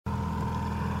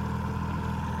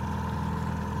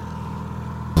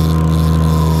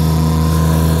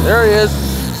There he is.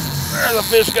 There's the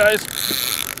fish, guys.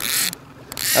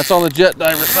 That's on the jet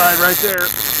diver side right there.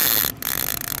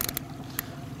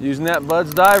 Using that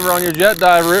Bud's diver on your jet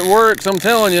diver, it works, I'm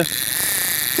telling you.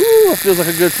 Woo, it feels like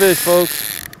a good fish,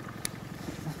 folks.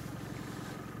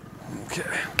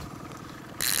 Okay.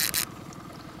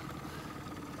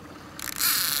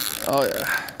 Oh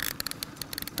yeah,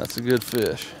 that's a good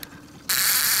fish.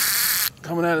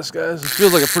 Coming at us, guys. It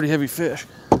feels like a pretty heavy fish.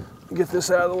 Get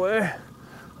this out of the way.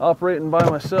 Operating by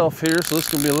myself here, so this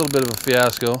is gonna be a little bit of a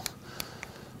fiasco.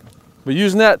 But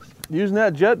using that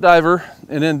jet diver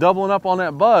and then doubling up on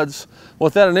that Bud's,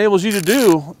 what that enables you to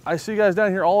do, I see guys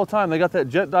down here all the time, they got that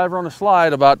jet diver on the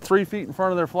slide about 3 feet in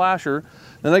front of their flasher,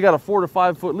 and they got a 4 to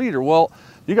 5 foot leader. Well,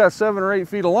 you got 7 or 8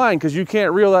 feet of line because you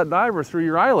can't reel that diver through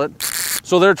your eyelet.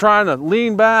 So they're trying to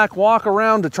lean back, walk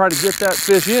around to try to get that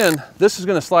fish in. This is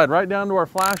gonna slide right down to our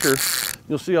flasher.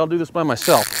 You'll see I'll do this by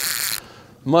myself.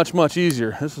 Much, much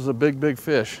easier. This is a big, big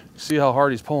fish. See how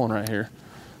hard he's pulling right here.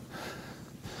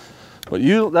 But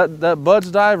that Bud's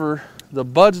diver, the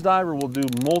Bud's diver will do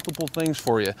multiple things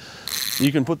for you.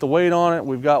 You can put the weight on it.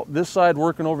 We've got this side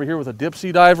working over here with a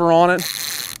dipsy diver on it.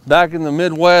 Back in the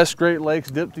Midwest, Great Lakes,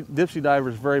 dipsy diver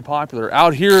is very popular.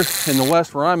 Out here in the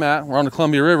West where I'm at, we're on the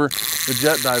Columbia River, the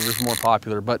jet diver is more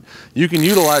popular. But you can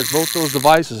utilize both those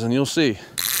devices and you'll see.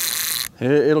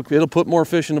 It'll put more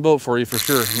fish in the boat for you for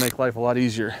sure and make life a lot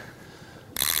easier.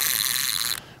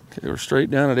 Okay, we're straight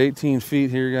down at 18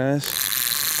 feet here, guys.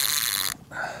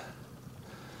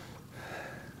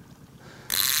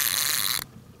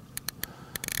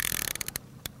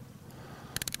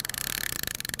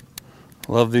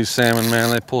 Love these salmon,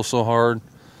 man. They pull so hard.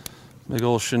 Big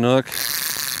old Chinook.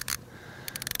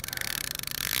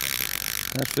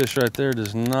 That fish right there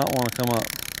does not want to come up.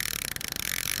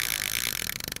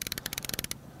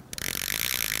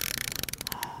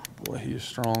 Boy, he is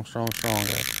strong, strong, strong,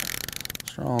 guys.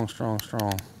 Strong, strong,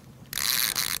 strong.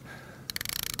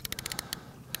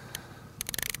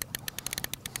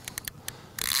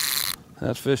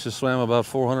 That fish has swam about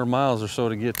 400 miles or so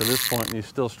to get to this point, and he's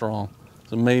still strong.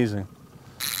 It's amazing.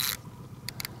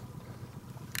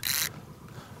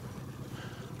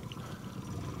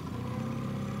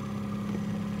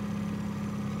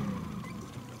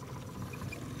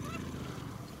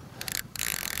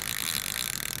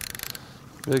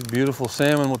 Big, beautiful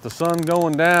salmon with the sun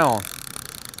going down.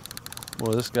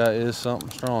 Boy, this guy is something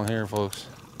strong here, folks.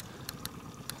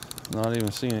 Not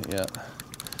even seen it yet.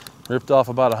 Ripped off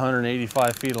about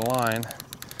 185 feet of line.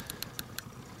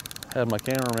 Had my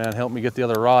cameraman help me get the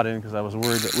other rod in because I was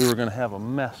worried that we were going to have a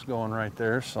mess going right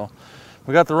there. So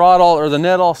we got the rod or the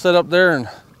net all set up there, and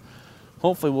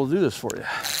hopefully we'll do this for you.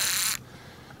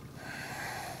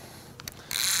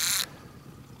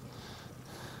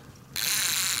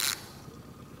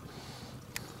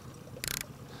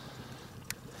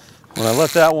 When I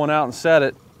let that one out and set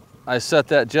it, I set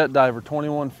that jet diver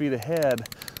 21 feet ahead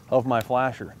of my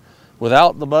flasher.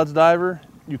 Without the Bud's diver,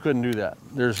 you couldn't do that.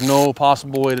 There's no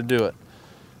possible way to do it.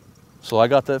 So I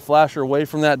got that flasher away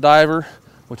from that diver,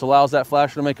 which allows that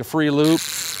flasher to make a free loop,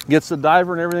 gets the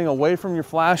diver and everything away from your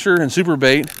flasher and super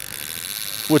bait,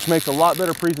 which makes a lot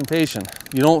better presentation.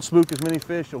 You don't spook as many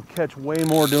fish, you'll catch way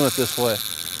more doing it this way.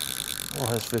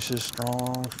 Oh, this fish is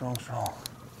strong, strong, strong.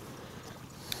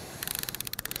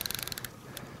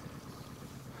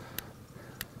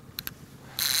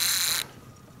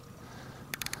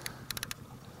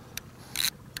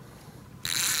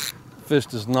 Fish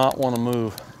does not want to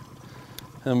move.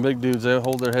 Them big dudes, they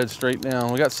hold their heads straight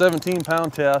down. We got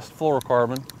 17-pound test,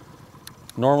 fluorocarbon.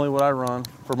 Normally what I run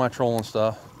for my trolling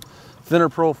stuff. Thinner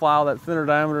profile, that thinner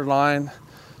diameter line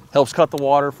helps cut the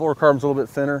water. Fluorocarbon's a little bit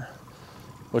thinner,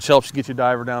 which helps get your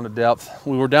diver down to depth.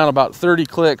 We were down about 30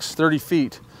 clicks, 30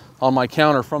 feet on my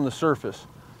counter from the surface,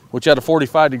 which at a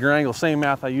 45-degree angle, same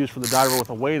math I used for the diver with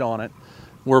a weight on it,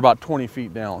 we're about 20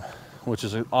 feet down, which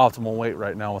is an optimal weight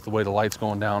right now with the way the light's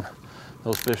going down.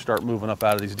 Those fish start moving up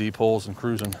out of these deep holes and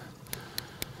cruising.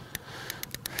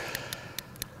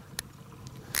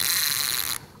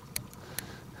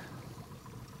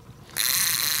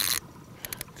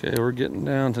 Okay, we're getting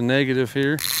down to negative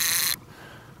here.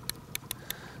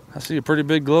 I see a pretty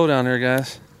big glow down there,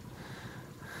 guys.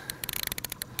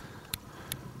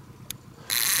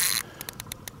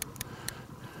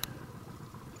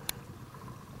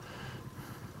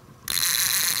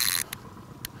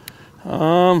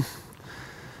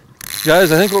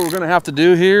 Guys, I think what we're gonna have to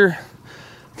do here,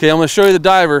 okay, I'm gonna show you the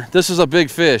diver. This is a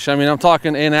big fish. I mean, I'm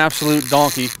talking an absolute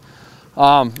donkey.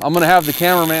 I'm gonna have the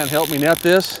cameraman help me net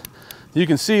this. You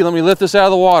can see, let me lift this out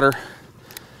of the water.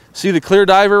 See the clear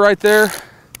diver right there?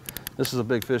 This is a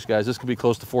big fish, guys. This could be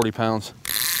close to 40 pounds.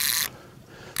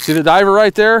 See the diver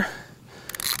right there?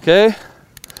 Okay.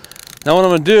 Now what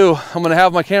I'm gonna do, I'm gonna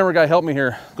have my camera guy help me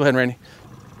here. Go ahead, Randy.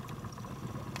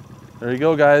 There you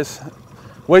go, guys.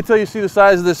 Wait till you see the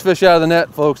size of this fish out of the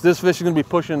net, folks. This fish is gonna be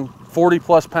pushing 40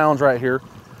 plus pounds right here.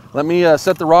 Let me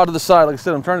set the rod to the side. Like I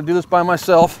said, I'm trying to do this by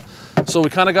myself. So we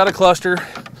kind of got a cluster.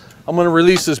 I'm gonna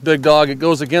release this big dog. It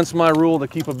goes against my rule to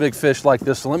keep a big fish like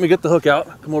this. So let me get the hook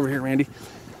out. Come over here, Randy.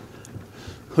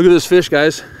 Look at this fish,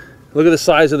 guys. Look at the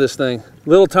size of this thing.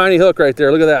 Little tiny hook right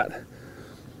there, look at that.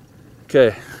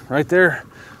 Okay, right there.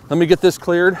 Let me get this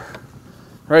cleared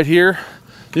right here.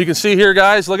 You can see here,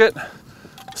 guys, look at,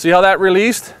 see how that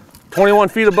released? 21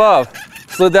 feet above.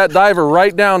 Slid that diver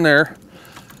right down there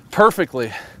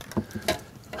perfectly.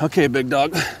 Okay, big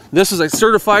dog. This is a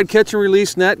certified catch and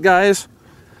release net, guys.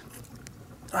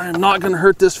 I am not gonna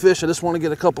hurt this fish. I just wanna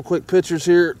get a couple quick pictures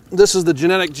here. This is the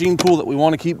genetic gene pool that we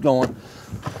wanna keep going.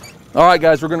 All right,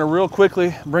 guys, we're gonna real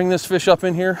quickly bring this fish up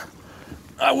in here.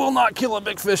 I will not kill a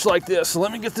big fish like this. So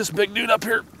let me get this big dude up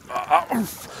here.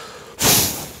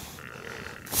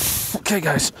 Okay,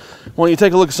 guys, why don't you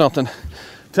take a look at something?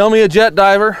 Tell me a jet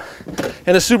diver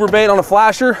and a super bait on a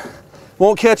flasher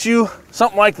won't catch you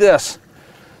something like this.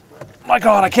 My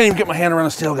God, I can't even get my hand around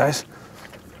his tail, guys.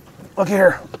 Look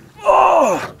here.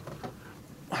 Oh!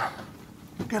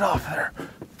 Get off there.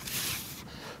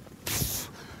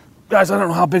 Guys, I don't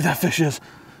know how big that fish is,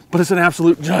 but it's an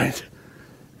absolute giant.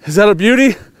 Is that a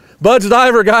beauty? Bud's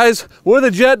diver, guys. With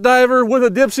a jet diver, with a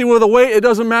dipsy, with a weight, it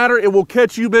doesn't matter. It will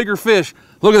catch you bigger fish.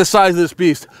 Look at the size of this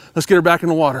beast. Let's get her back in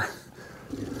the water.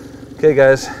 Okay,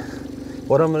 guys,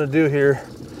 what I'm gonna do here,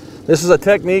 this is a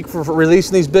technique for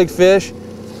releasing these big fish.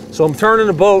 So I'm turning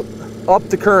the boat up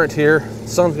the current here. The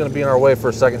sun's gonna be in our way for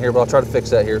a second here, but I'll try to fix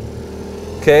that here.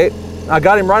 Okay, I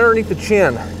got him right underneath the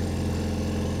chin.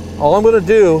 All I'm gonna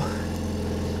do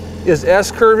is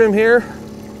S-curve him here,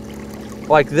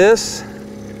 like this,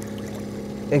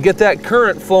 and get that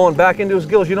current flowing back into his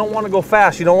gills. You don't wanna go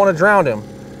fast, you don't wanna drown him.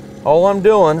 All I'm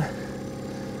doing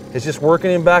is just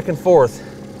working him back and forth.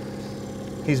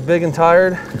 He's big and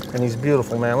tired, and he's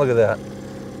beautiful, man, look at that.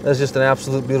 That's just an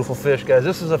absolute beautiful fish, guys.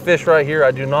 This is a fish right here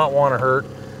I do not wanna hurt.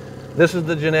 This is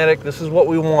the genetic, this is what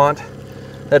we want.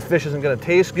 That fish isn't gonna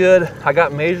taste good. I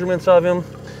got measurements of him.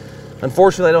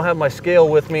 Unfortunately, I don't have my scale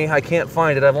with me. I can't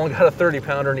find it. I've only got a 30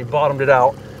 pounder and he bottomed it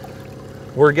out.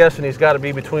 We're guessing he's got to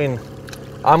be between,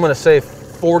 I'm going to say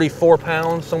 44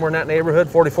 pounds, somewhere in that neighborhood,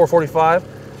 44, 45.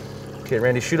 Okay,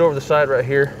 Randy, shoot over the side right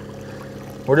here.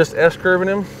 We're just S-curving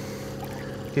him.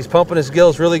 He's pumping his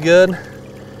gills really good.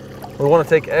 We want to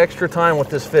take extra time with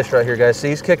this fish right here, guys. See,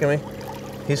 he's kicking me.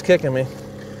 He's kicking me.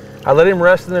 I let him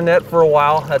rest in the net for a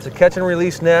while. That's a catch and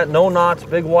release net, no knots,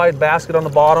 big wide basket on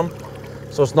the bottom.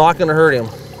 So it's not gonna hurt him.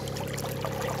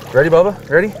 Ready, Bubba?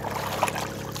 Ready?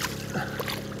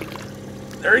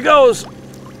 There he goes.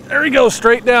 There he goes,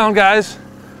 straight down, guys.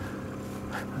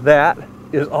 That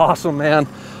is awesome, man.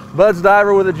 Bud's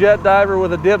diver with a jet diver,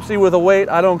 with a dipsy, with a weight,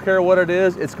 I don't care what it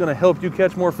is, it's gonna help you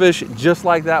catch more fish, just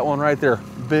like that one right there.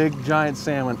 Big, giant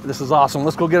salmon. This is awesome.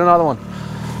 Let's go get another one.